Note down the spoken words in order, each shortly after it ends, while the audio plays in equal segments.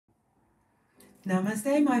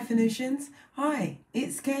Namaste, my Phoenicians. Hi,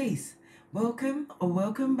 it's Case. Welcome or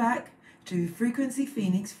welcome back to Frequency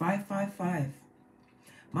Phoenix 555.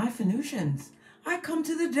 My Phoenicians, I come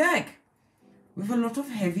to the deck with a lot of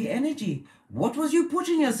heavy energy. What was you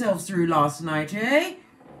putting yourselves through last night, eh?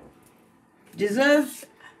 Deserves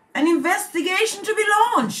an investigation to be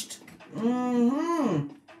launched.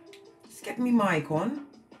 Let's get me mic on.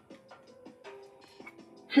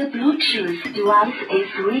 The Bluetooth device is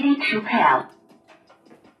ready to pair.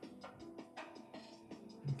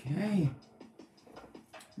 Okay.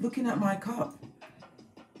 Looking at my cup.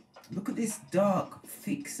 Look at this dark,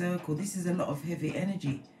 thick circle. This is a lot of heavy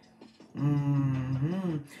energy.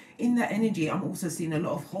 In that energy, I'm also seeing a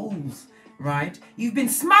lot of holes, right? You've been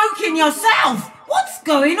smoking yourself. What's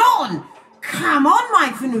going on? Come on,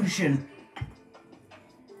 my Phoenician.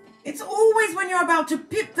 It's always when you're about to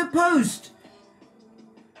pip the post,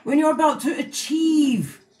 when you're about to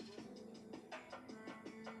achieve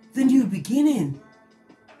the new beginning.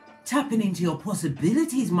 Tapping into your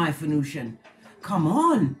possibilities, my Phoenician. Come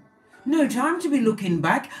on. No time to be looking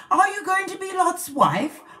back. Are you going to be Lot's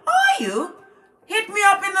wife? Are you? Hit me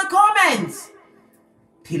up in the comments.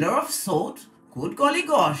 Pillar of salt. Good golly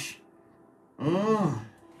gosh.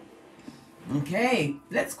 Okay,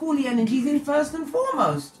 let's call the energies in first and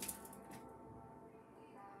foremost.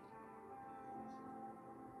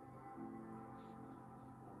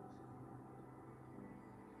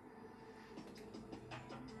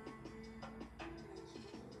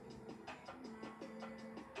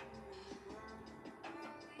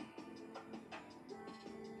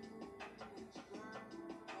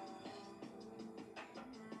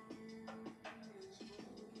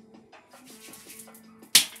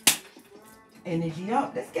 Energy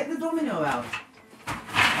up. Let's get the domino out. I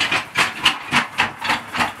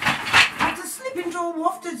had to slip into a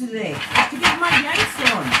wafter today to get my yanks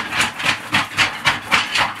on.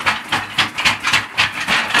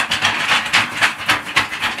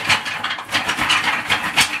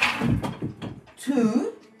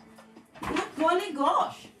 Two. Good golly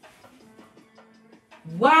gosh.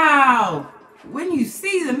 Wow. When you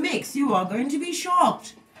see the mix, you are going to be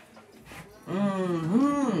shocked.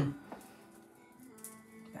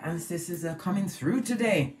 Ancestors are coming through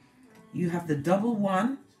today. You have the double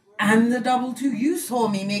one and the double two. You saw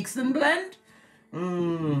me mix and blend.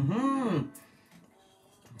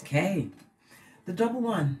 Okay. The double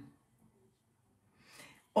one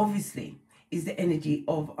obviously is the energy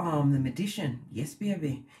of the magician. Yes,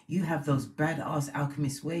 baby. You have those badass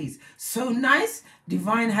alchemist ways. So nice.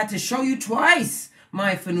 Divine had to show you twice,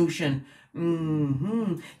 my Phoenician.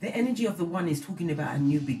 The energy of the one is talking about a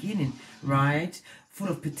new beginning, right? Full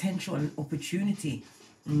of potential and opportunity.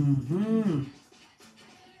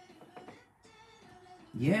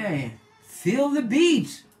 Yeah. Feel the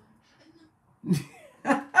beat.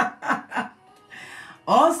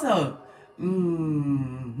 Also,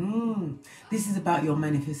 this is about your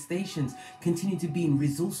manifestations. Continue to be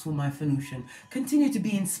resourceful, my Phoenician. Continue to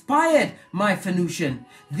be inspired, my Phoenician.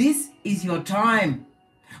 This is your time.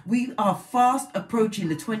 We are fast approaching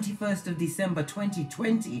the 21st of December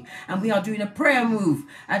 2020, and we are doing a prayer move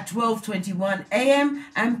at 12:21 AM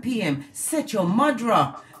and PM. Set your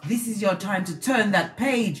mudra. This is your time to turn that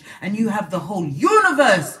page, and you have the whole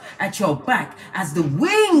universe at your back as the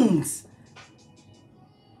wings.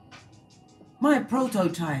 My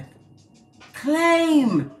prototype.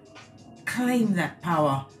 Claim that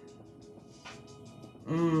power.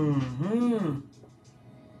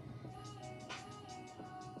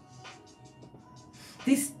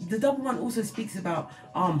 The double one also speaks about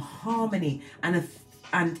harmony and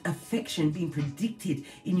affection being predicted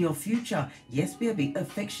in your future. Yes, baby,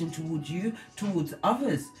 affection towards you, towards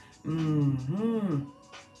others.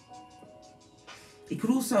 It could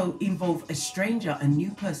also involve a stranger, a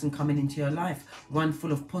new person coming into your life, one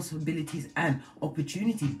full of possibilities and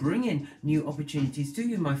opportunity, bringing new opportunities to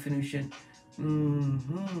you, my Phoenician.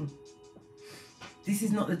 This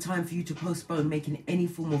is not the time for you to postpone making any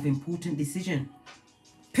form of important decision.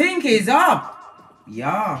 Pink is up.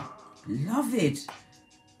 Yeah, love it.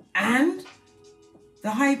 And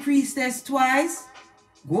the High Priestess twice.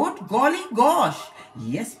 Good golly gosh.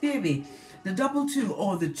 Yes, baby. The double two,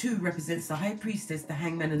 or the two, represents the High Priestess, the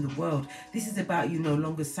Hangman, and the world. This is about you no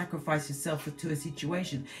longer sacrifice yourself to a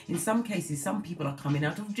situation. In some cases, some people are coming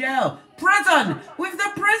out of jail, prison, with the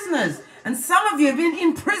prisoners. And some of you have been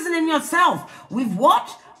imprisoning yourself with what?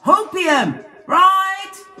 Hopium, right?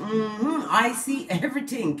 I see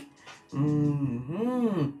everything.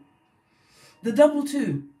 The double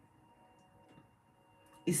two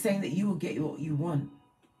is saying that you will get what you want.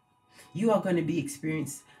 You are going to be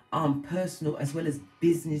experienced personal as well as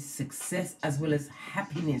business success as well as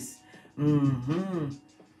happiness.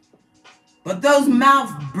 But those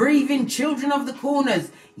mouth-breathing children of the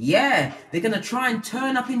corners, yeah, they're going to try and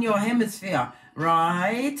turn up in your hemisphere,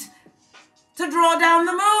 right? To draw down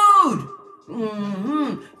the mood.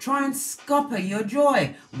 Try and scupper your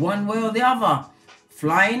joy one way or the other.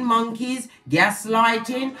 Flying monkeys,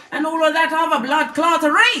 gaslighting, and all of that other blood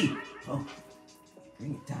clottery. Oh,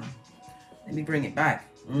 bring it down. Let me bring it back.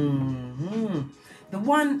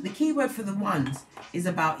 The key word for the ones is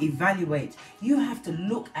about evaluate. You have to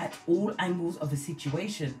look at all angles of a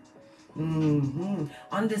situation.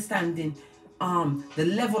 Understanding the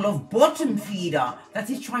level of bottom feeder that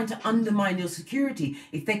is trying to undermine your security.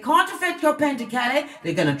 If they can't affect your pentacale,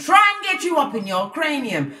 they're going to try and get you up in your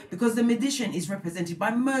cranium, because the magician is represented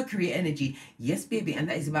by Mercury energy. Yes, baby, and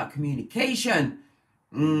that is about communication.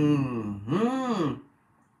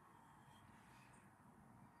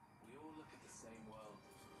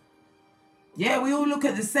 Yeah, we all look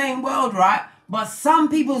at the same world, right? But some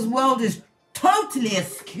people's world is totally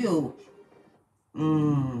askew.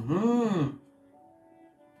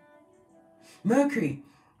 Mercury,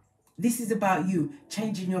 this is about you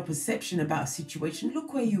changing your perception about a situation.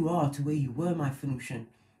 Look where you are to where you were, my Phoenician.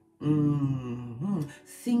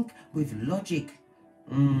 Think with logic.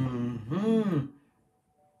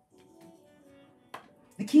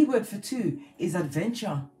 The key word for 2 is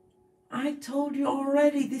adventure. I told you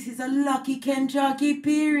already, this is a lucky Kentucky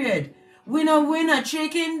period. Winner, winner,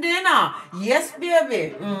 chicken dinner. Yes,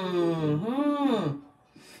 baby.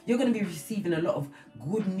 You're going to be receiving a lot of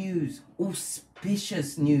good news,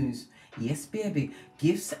 auspicious news. Yes, baby.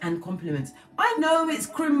 Gifts and compliments. I know it's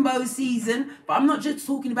Crimbo season, but I'm not just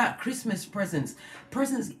talking about Christmas presents.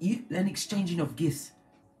 Presents and exchanging of gifts.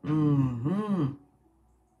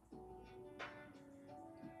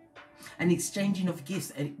 And exchanging of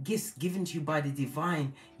gifts, and gifts given to you by the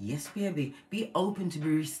divine. Yes, baby. Be open to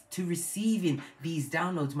receiving these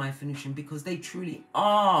downloads, my Phoenician, because they truly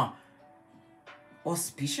are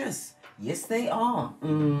auspicious. Yes, they are.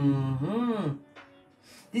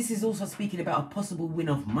 This is also speaking about a possible win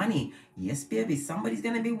of money. Yes, baby. Somebody's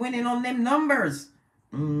going to be winning on them numbers.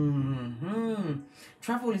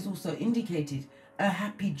 Travel is also indicated. A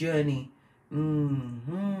happy journey.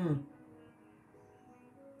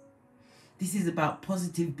 This is about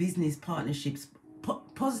positive business partnerships,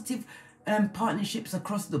 positive partnerships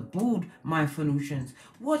across the board, my Phoenicians.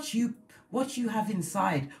 What you have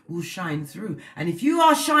inside will shine through. And if you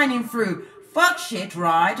are shining through fuck shit,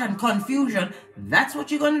 right, and confusion, that's what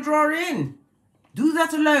you're going to draw in. Do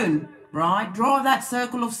that alone, right? Draw that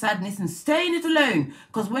circle of sadness and stay in it alone,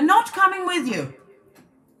 because we're not coming with you.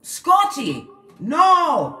 Scotty,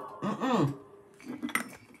 no.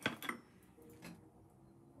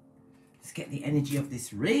 Let's get the energy of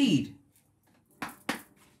this read.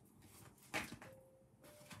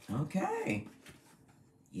 Okay.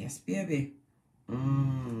 Yes, baby.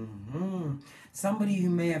 Somebody who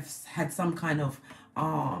may have had some kind of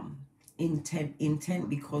intent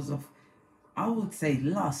because of, I would say,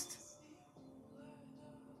 lust.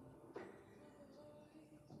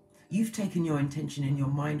 You've taken your intention and your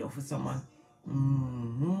mind off of someone.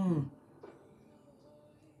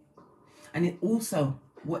 And it also,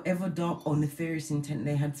 whatever dark or nefarious intent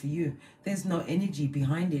they had for you, there's no energy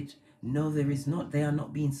behind it. No, there is not. They are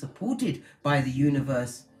not being supported by the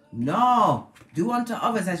universe. No. Do unto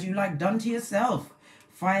others as you like done to yourself.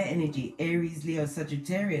 Fire energy, Aries, Leo,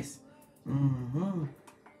 Sagittarius.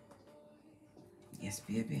 Yes,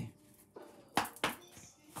 baby.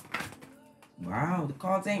 Wow, the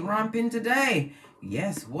cards ain't ramping today.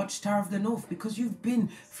 Yes, watch Tower of the North, because you've been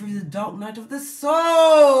through the dark night of the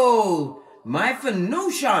soul, my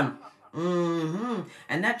Phoenician.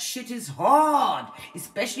 And that shit is hard,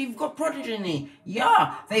 especially if you've got progeny.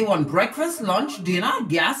 Yeah, they want breakfast, lunch, dinner,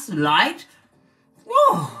 gas, light.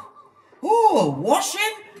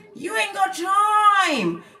 Washing? You ain't got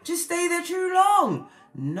time to stay there too long.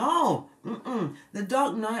 No. The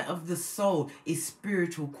dark night of the soul is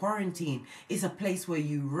spiritual quarantine. It's a place where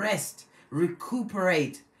you rest,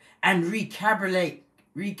 recuperate, and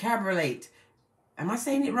recalibrate. Am I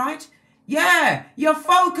saying it right? Yeah, your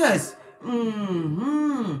focus.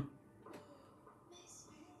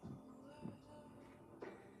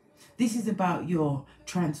 This is about your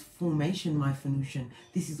transformation, my Phoenician.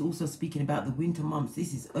 This is also speaking about the winter months.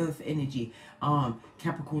 This is earth energy.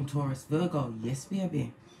 Capricorn, Taurus, Virgo. Yes,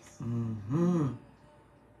 baby.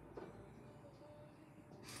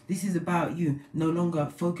 This is about you no longer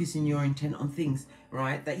focusing your intent on things,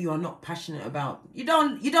 right, that you are not passionate about. You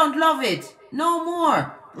don't love it. No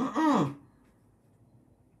more.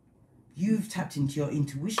 You've tapped into your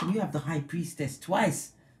intuition. You have the High Priestess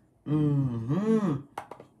twice.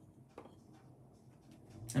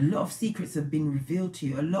 A lot of secrets have been revealed to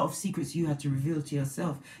you. A lot of secrets you had to reveal to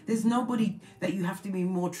yourself. There's nobody that you have to be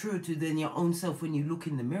more true to than your own self when you look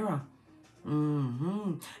in the mirror.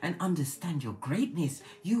 And understand your greatness.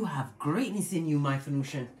 You have greatness in you, my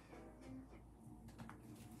Venusian.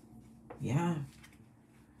 Yeah.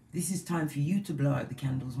 This is time for you to blow out the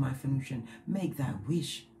candles, my Venusian. Make that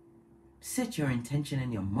wish. Set your intention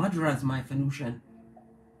and your mudras, my Venusian.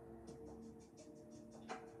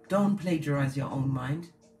 Don't plagiarize your own mind.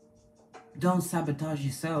 Don't sabotage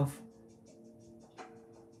yourself.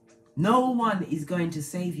 No one is going to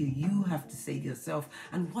save you. You have to save yourself.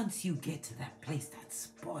 And once you get to that place, that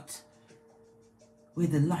spot, where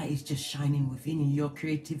the light is just shining within you, your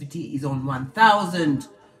creativity is on 1000,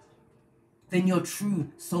 then your true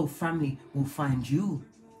soul family will find you.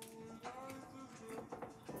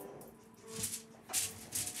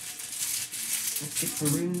 Let's get the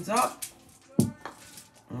runes up.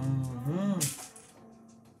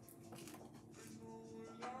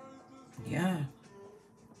 Yeah.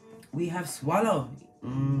 We have swallow.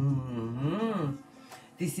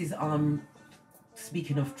 This is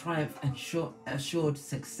speaking of triumph and assured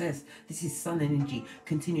success. This is sun energy,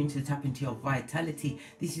 continuing to tap into your vitality.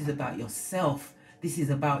 This is about yourself. This is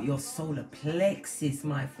about your solar plexus,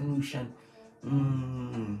 my Venusian.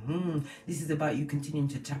 This is about you continuing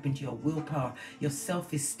to tap into your willpower. Your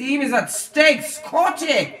self-esteem is at stake.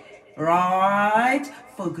 Scotty. Right?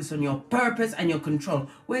 Focus on your purpose and your control.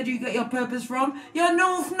 Where do you get your purpose from? Your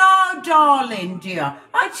North Node, darling dear.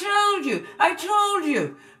 I told you. I told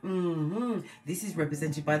you. This is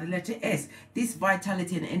represented by the letter S. This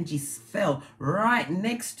vitality and energy fell right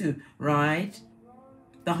next to, right,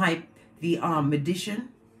 the magician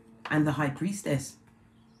and the High Priestess.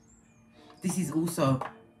 This is also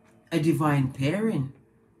a divine pairing.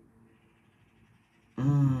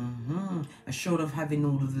 Assured of having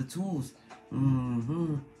all of the tools.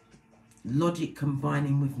 Logic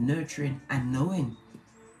combining with nurturing and knowing.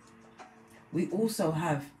 We also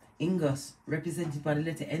have Ingus, represented by the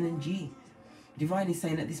letter N and G. Divine is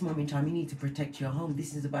saying at this moment in time, you need to protect your home.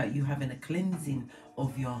 This is about you having a cleansing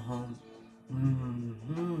of your home.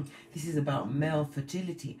 This is about male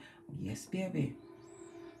fertility. Yes, baby.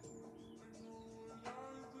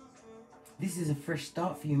 This is a fresh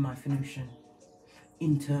start for you, my Venusian.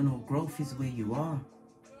 Internal growth is where you are.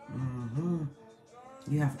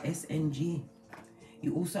 You have SNG.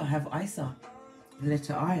 You also have ISA, the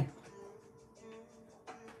letter I.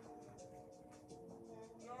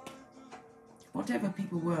 Whatever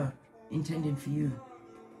people were intending for you,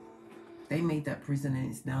 they made that prison and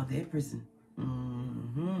it's now their prison.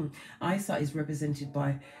 ISA is represented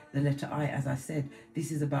by the letter I, as I said.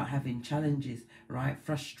 This is about having challenges, right?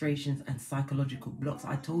 Frustrations and psychological blocks.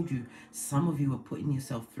 I told you, some of you are putting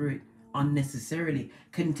yourself through it unnecessarily,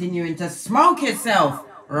 continuing to smoke yourself,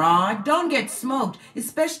 right? Don't get smoked,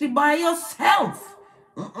 especially by yourself.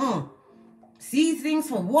 See things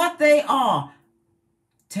for what they are.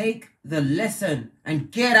 Take the lesson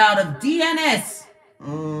and get out of DNS.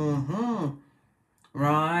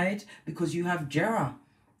 Right? Because you have Jera.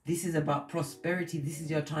 This is about prosperity. This is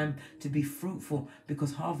your time to be fruitful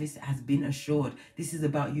because harvest has been assured. This is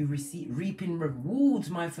about you reaping rewards,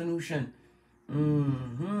 my Venusian.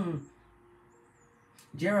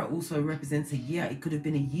 Jera also represents a year. It could have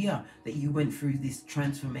been a year that you went through this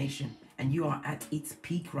transformation and you are at its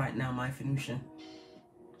peak right now, my Venusian.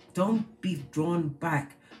 Don't be drawn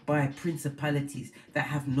back by principalities that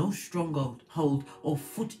have no stronghold or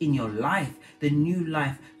foot in your life, the new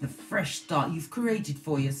life, the fresh start you've created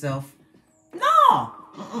for yourself. No!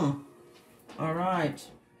 All right,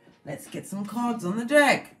 let's get some cards on the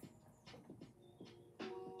deck.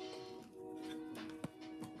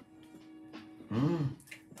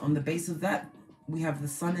 On the base of that, we have the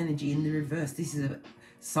sun energy in the reverse. This is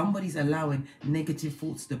somebody's allowing negative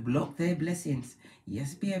thoughts to block their blessings.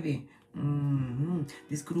 Yes, baby.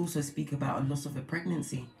 This could also speak about a loss of a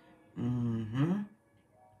pregnancy.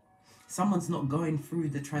 Someone's not going through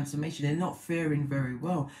the transformation. They're not faring very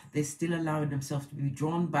well. They're still allowing themselves to be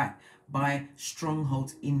drawn back by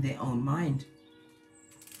strongholds in their own mind.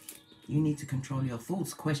 You need to control your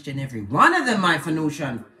thoughts. Question every one of them, my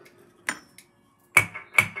Venusian.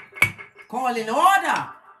 Call in order.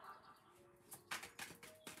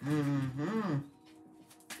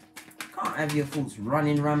 Can't have your thoughts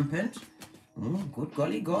running rampant. Good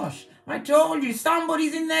golly gosh. I told you,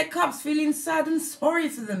 somebody's in their cups feeling sad and sorry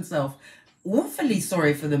for themselves. Awfully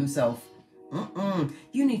sorry for themselves.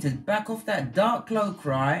 You need to back off that dark cloak,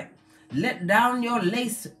 right? Let down your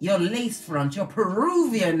lace front, your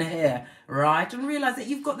Peruvian hair, right? And realize that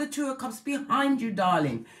you've got the Two of Cups behind you,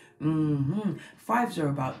 darling. Fives are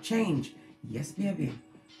about change. Yes, baby.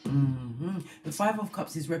 The Five of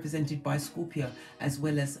Cups is represented by Scorpio as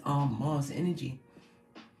well as our Mars energy.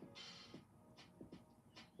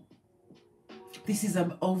 This is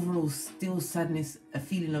an overall still sadness, a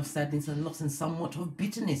feeling of sadness and loss and somewhat of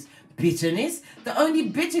bitterness. Bitterness? The only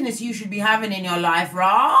bitterness you should be having in your life,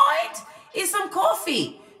 right, is some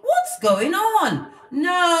coffee. What's going on?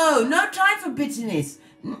 No time for bitterness.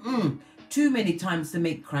 Too many times to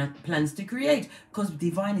make plans to create, because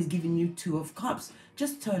Divine is giving you Two of Cups.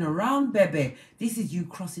 Just turn around, baby. This is you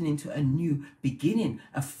crossing into a new beginning,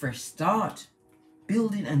 a fresh start,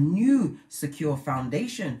 building a new secure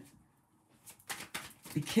foundation.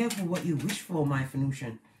 Be careful what you wish for, my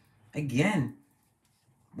Venusian. Again,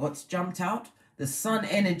 what's jumped out? The Sun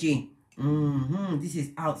energy. This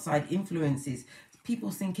is outside influences.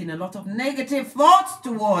 People thinking a lot of negative thoughts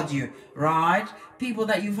towards you, right? People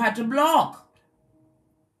that you've had to block.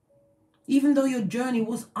 Even though your journey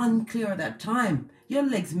was unclear at that time, your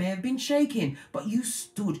legs may have been shaking, but you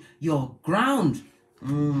stood your ground.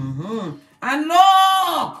 And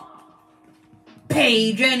look!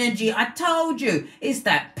 Page energy, I told you, it's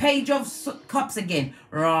that Page of Cups again,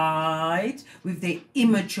 right? With the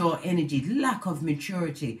immature energy, lack of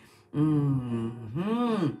maturity.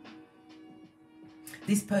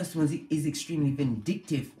 This person is extremely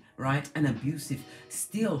vindictive, right, and abusive,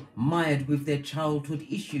 still mired with their childhood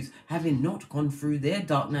issues, having not gone through their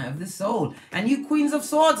dark night of the soul. And you Queens of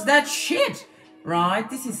Swords, that's shit, right?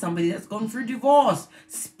 This is somebody that's gone through divorce,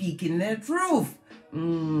 speaking their truth.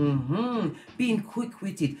 Being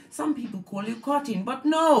quick-witted. Some people call you cutting, but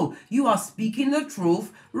no, you are speaking the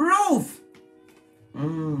truth. Roof.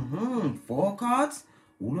 4 cards.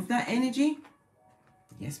 All of that energy.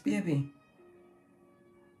 Yes, baby.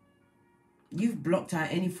 You've blocked out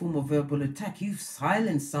any form of verbal attack. You've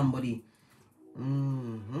silenced somebody.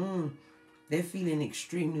 They're feeling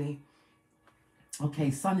extremely... Okay,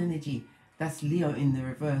 Sun energy. That's Leo in the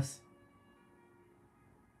reverse.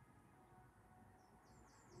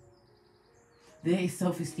 Their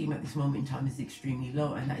self-esteem at this moment in time is extremely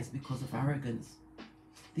low, and that is because of arrogance.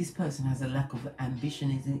 This person has a lack of ambition,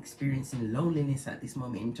 is experiencing loneliness at this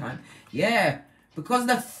moment in time. Yeah, because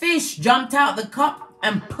the fish jumped out the cup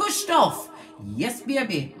and pushed off. Yes,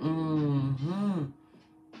 baby.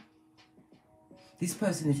 This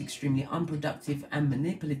person is extremely unproductive and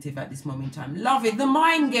manipulative at this moment in time. Love it. The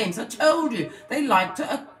mind games, I told you. They like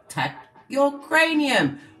to attack your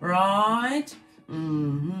cranium, right?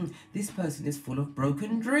 This person is full of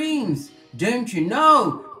broken dreams. Don't you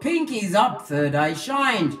know? Pinky's up, third eye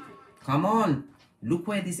shined. Come on. Look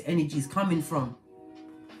where this energy is coming from.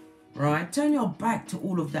 Right? Turn your back to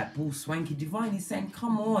all of that bull swanky. Divine is saying,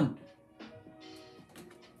 come on.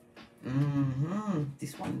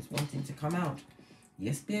 This one is wanting to come out.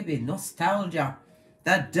 Yes, baby. Nostalgia.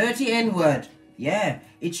 That dirty N-word. Yeah.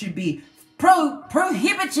 It should be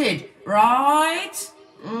prohibited. Right?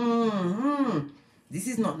 This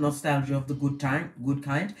is not nostalgia of the good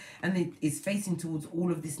kind, and it is facing towards all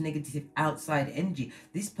of this negative outside energy.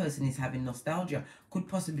 This person is having nostalgia. Could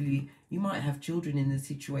possibly, you might have children in the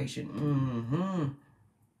situation.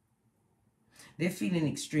 They're feeling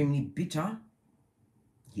extremely bitter.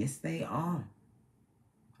 Yes, they are.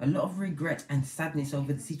 A lot of regret and sadness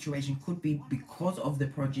over the situation could be because of the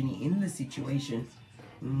progeny in the situation.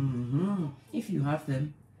 If you have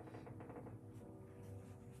them.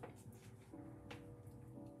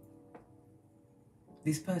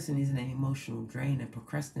 This person is an emotional drain, a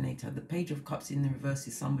procrastinator. The Page of Cups in the reverse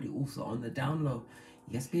is somebody also on the down low.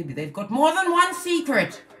 Yes, baby, they've got more than one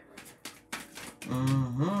secret.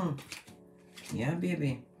 Yeah,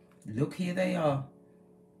 baby. Look, here they are.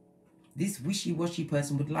 This wishy-washy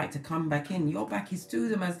person would like to come back in. Your back is to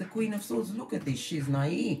them as the Queen of Swords. Look at this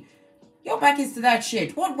shiznai. Your back is to that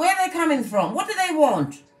shit. Where are they coming from? What do they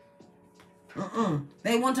want?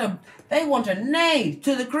 They want a nade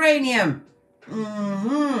to the cranium.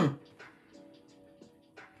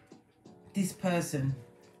 This person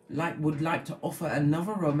would like to offer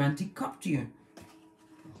another romantic cup to you.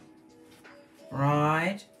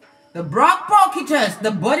 Right? The Brock Pocketers,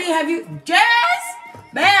 the body have you... Jess!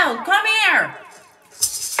 Belle, come here!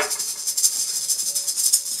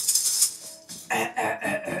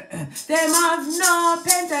 Them have no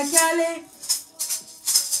pentacale.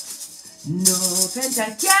 No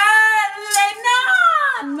pentacale,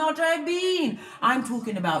 no, not a bean. I'm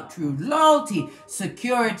talking about true loyalty,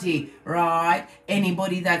 security, right?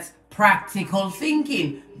 Anybody that's practical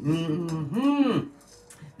thinking.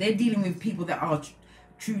 They're dealing with people that are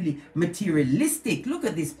truly materialistic. Look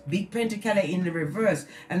at this big pentacale in the reverse,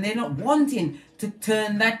 and they're not wanting to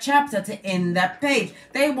turn that chapter to end that page.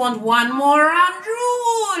 They want one more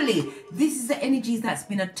unruly. This is the energies that's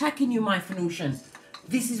been attacking you, my Venusians.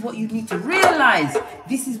 This is what you need to realize.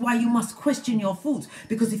 This is why you must question your thoughts.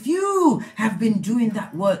 Because if you have been doing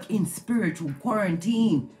that work in spiritual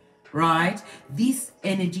quarantine, right, this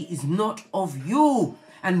energy is not of you.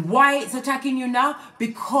 And why it's attacking you now?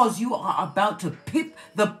 Because you are about to pip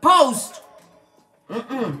the post.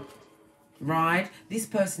 Right? This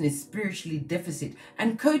person is spiritually deficit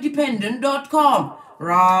and codependent.com.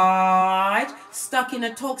 Right? Stuck in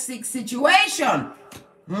a toxic situation.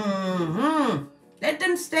 Let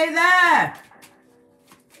them stay there.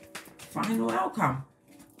 Final outcome.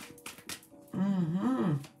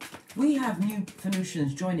 We have new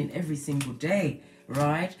Venusians joining every single day,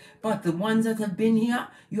 right? But the ones that have been here,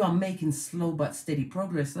 you are making slow but steady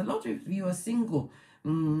progress. A lot of you are single.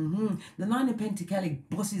 The Nine of Pentacles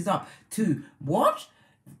bosses up to what?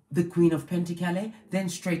 The Queen of Pentacles, then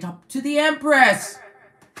straight up to the Empress.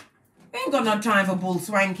 Ain't got no time for bull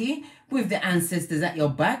swanky with the ancestors at your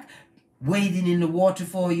back, wading in the water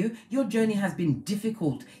for you. Your journey has been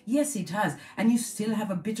difficult. Yes, it has. And you still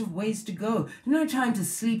have a bit of ways to go. No time to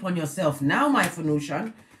sleep on yourself now, my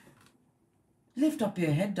Venusian. Lift up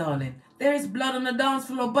your head, darling. There is blood on the dance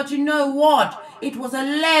floor, but you know what? It was a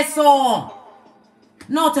lesson,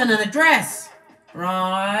 not an address.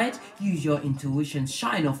 Right? Use your intuition.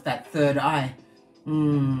 Shine off that third eye.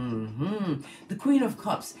 The Queen of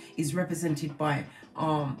Cups is represented by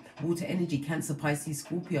water energy, Cancer, Pisces,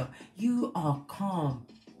 Scorpio. You are calm,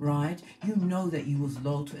 right? You know that you was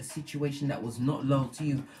loyal to a situation that was not loyal to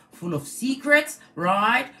you, full of secrets,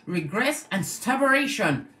 right? Regrets and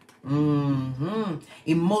stubbornation.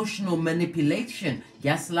 Emotional manipulation,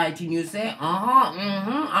 gaslighting. You say,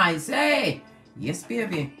 I say, yes,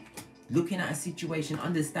 baby. Looking at a situation,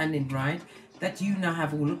 understanding, right, that you now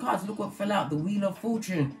have all the cards. Look what fell out. The Wheel of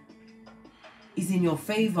Fortune is in your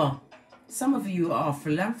favor. Some of you are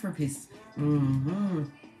philanthropists,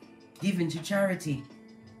 giving to charity.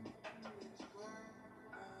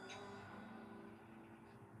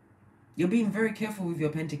 You're being very careful with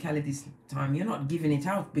your Pentacles this time. You're not giving it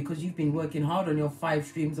out because you've been working hard on your 5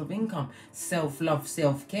 streams of income. Self-love,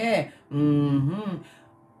 self-care,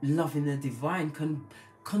 loving the divine,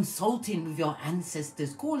 consulting with your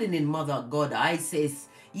ancestors, calling in Mother God, Isis.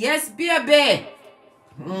 Yes, baby.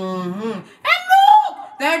 And look,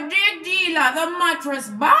 the dig dealer, the mattress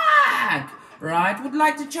bag, right, would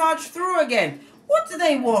like to charge through again. What do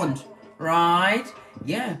they want, right?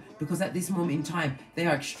 Yeah, because at this moment in time, they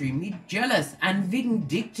are extremely jealous and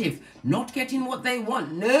vindictive, not getting what they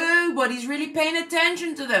want. Nobody's really paying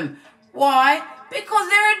attention to them. Why? Because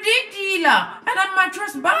they're a dig dealer and a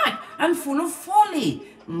mattress bag and full of folly.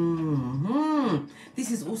 This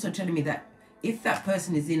is also telling me that if that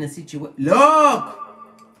person is in a situation...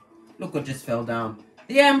 Look what just fell down.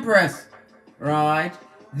 The Empress, right?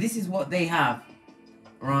 This is what they have,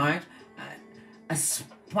 right? A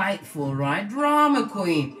spiteful, right? Drama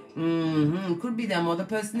queen. Could be them or the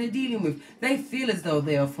person they're dealing with. They feel as though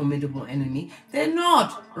they are a formidable enemy. They're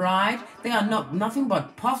not, right? They are nothing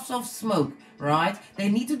but puffs of smoke, right? They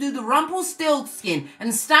need to do the Rumpelstiltskin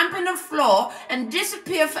and stamp in the floor and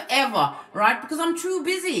disappear forever, right? Because I'm too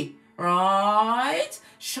busy, right?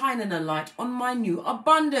 Shining a light on my new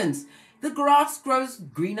abundance. The grass grows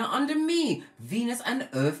greener under me. Venus and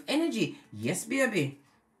Earth energy. Yes, baby.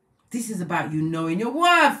 This is about you knowing your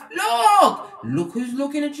worth. Look who's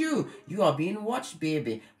looking at you. You are being watched,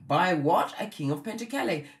 baby. By what? A King of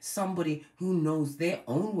Pentacles. Somebody who knows their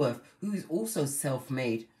own worth, who is also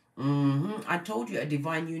self-made. I told you a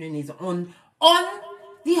divine union is on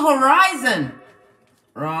the horizon.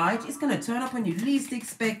 Right? It's going to turn up when you least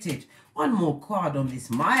expect it. One more card on this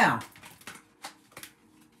Maya.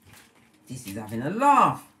 This is having a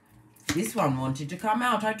laugh. This one wanted to come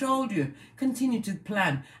out, I told you. Continue to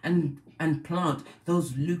plan and plant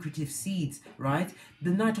those lucrative seeds, right? The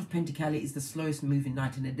Knight of Pentacles is the slowest moving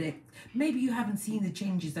knight in the deck. Maybe you haven't seen the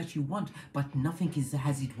changes that you want, but nothing is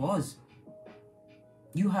as it was.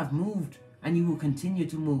 You have moved and you will continue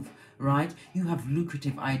to move, right? You have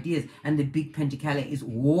lucrative ideas and the big Pentacle is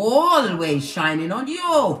always shining on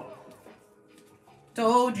you.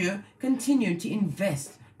 Told you, continue to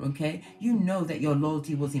invest. Okay, you know that your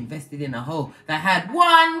loyalty was invested in a hole that had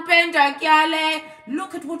 1 Pentacles.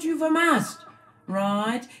 Look at what you've amassed,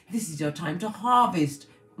 right? This is your time to harvest,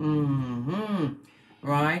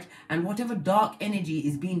 right? And whatever dark energy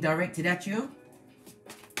is being directed at you,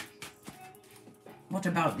 what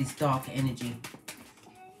about this dark energy?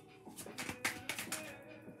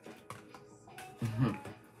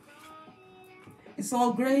 It's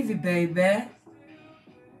all gravy, baby.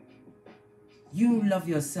 You love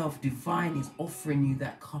yourself. Divine is offering you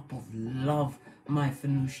that cup of love, my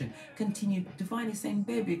Venusian. Continue. Divine is saying,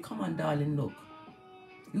 baby, come on, darling, look.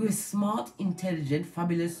 You are smart, intelligent,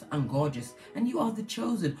 fabulous, and gorgeous. And you are the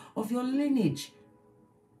chosen of your lineage.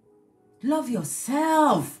 Love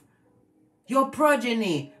yourself. Your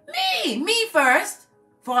progeny. Me first.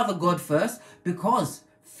 Father God first. Because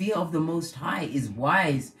fear of the Most High is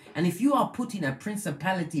wise. And if you are putting a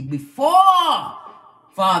principality before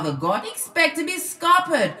Father God, expect to be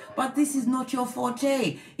scuppered. But this is not your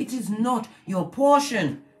forte. It is not your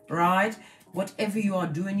portion, right? Whatever you are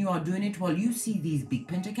doing it while you see these big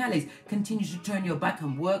pentacles. Continue to turn your back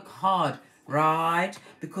and work hard, right?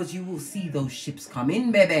 Because you will see those ships come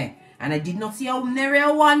in, baby. And I did not see a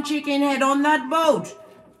one chicken head on that boat.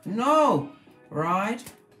 No, right?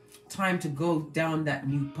 Time to go down that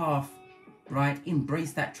new path, right?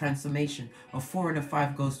 Embrace that transformation. A 4 and a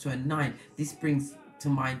 5 goes to a 9. This brings to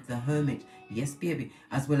mind the Hermit. Yes, baby.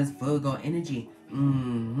 As well as Virgo energy.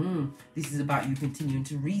 This is about you continuing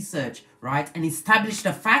to research, right? And establish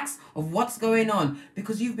the facts of what's going on.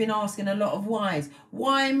 Because you've been asking a lot of whys.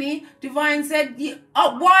 Why me? Divine said,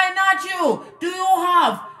 why not you? Do you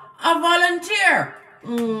have a volunteer?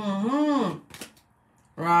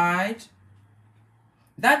 Right?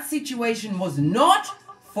 That situation was not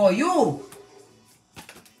for you.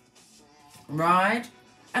 Right?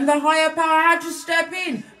 And the higher power had to step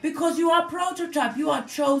in because you are prototype. You are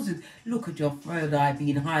chosen. Look at your third eye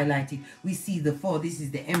being highlighted. We see the 4. This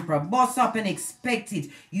is the Emperor. Boss up and expect it.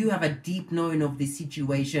 You have a deep knowing of this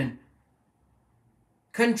situation.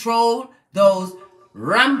 Control those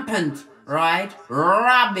rampant, right?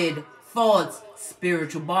 Rabid thoughts.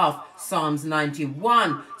 Spiritual bath. Psalms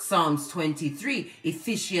 91. Psalms 23.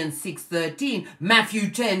 Ephesians 6:13. Matthew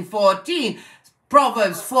 10:14.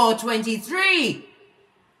 Proverbs 4:23.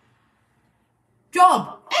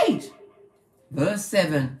 Job 8, verse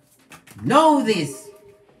 7. Know this.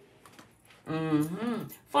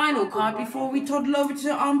 Final card before we toddle over to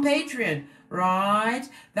Patreon. Right?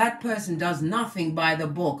 That person does nothing by the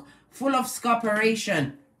book. Full of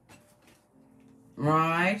scupperation.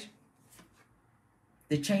 Right?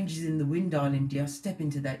 The changes in the wind, darling dear. Step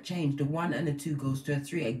into that change. The 1 and the 2 goes to a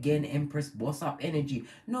 3. Again, Empress, boss up energy.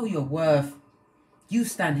 Know your worth. You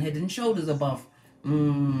stand head and shoulders above.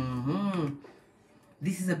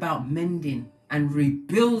 This is about mending and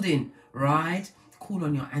rebuilding, right? Call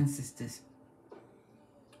on your ancestors.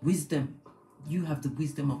 Wisdom. You have the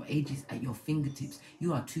wisdom of ages at your fingertips.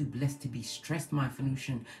 You are too blessed to be stressed, my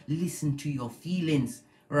Venusian. Listen to your feelings,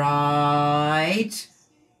 right?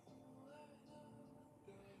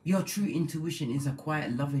 Your true intuition is a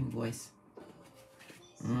quiet, loving voice.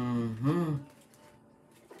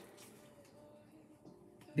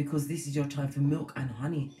 Because this is your time for milk and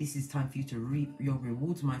honey. This is time for you to reap your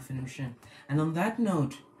rewards, my Venusian. And on that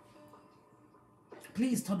note,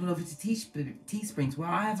 please toddle over to Teesprings, where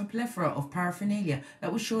I have a plethora of paraphernalia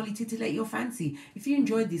that will surely titillate your fancy. If you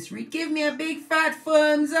enjoyed this read, give me a big fat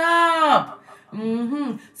thumbs up.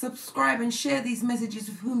 Subscribe and share these messages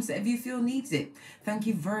with whomsoever you feel needs it. Thank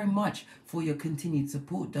you very much for your continued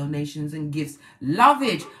support, donations and gifts. Love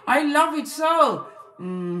it. I love it so.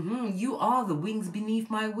 You are the wings beneath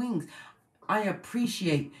my wings. I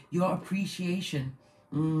appreciate your appreciation.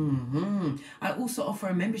 I also offer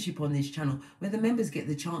a membership on this channel where the members get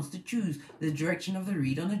the chance to choose the direction of the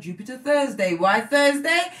read on a Jupiter Thursday. Why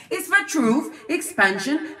Thursday? It's for truth,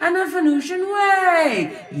 expansion, and a Venusian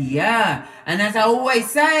way. Yeah, and as I always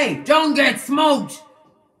say, don't get smoked.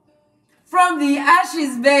 From the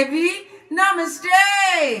ashes, baby.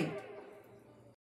 Namaste.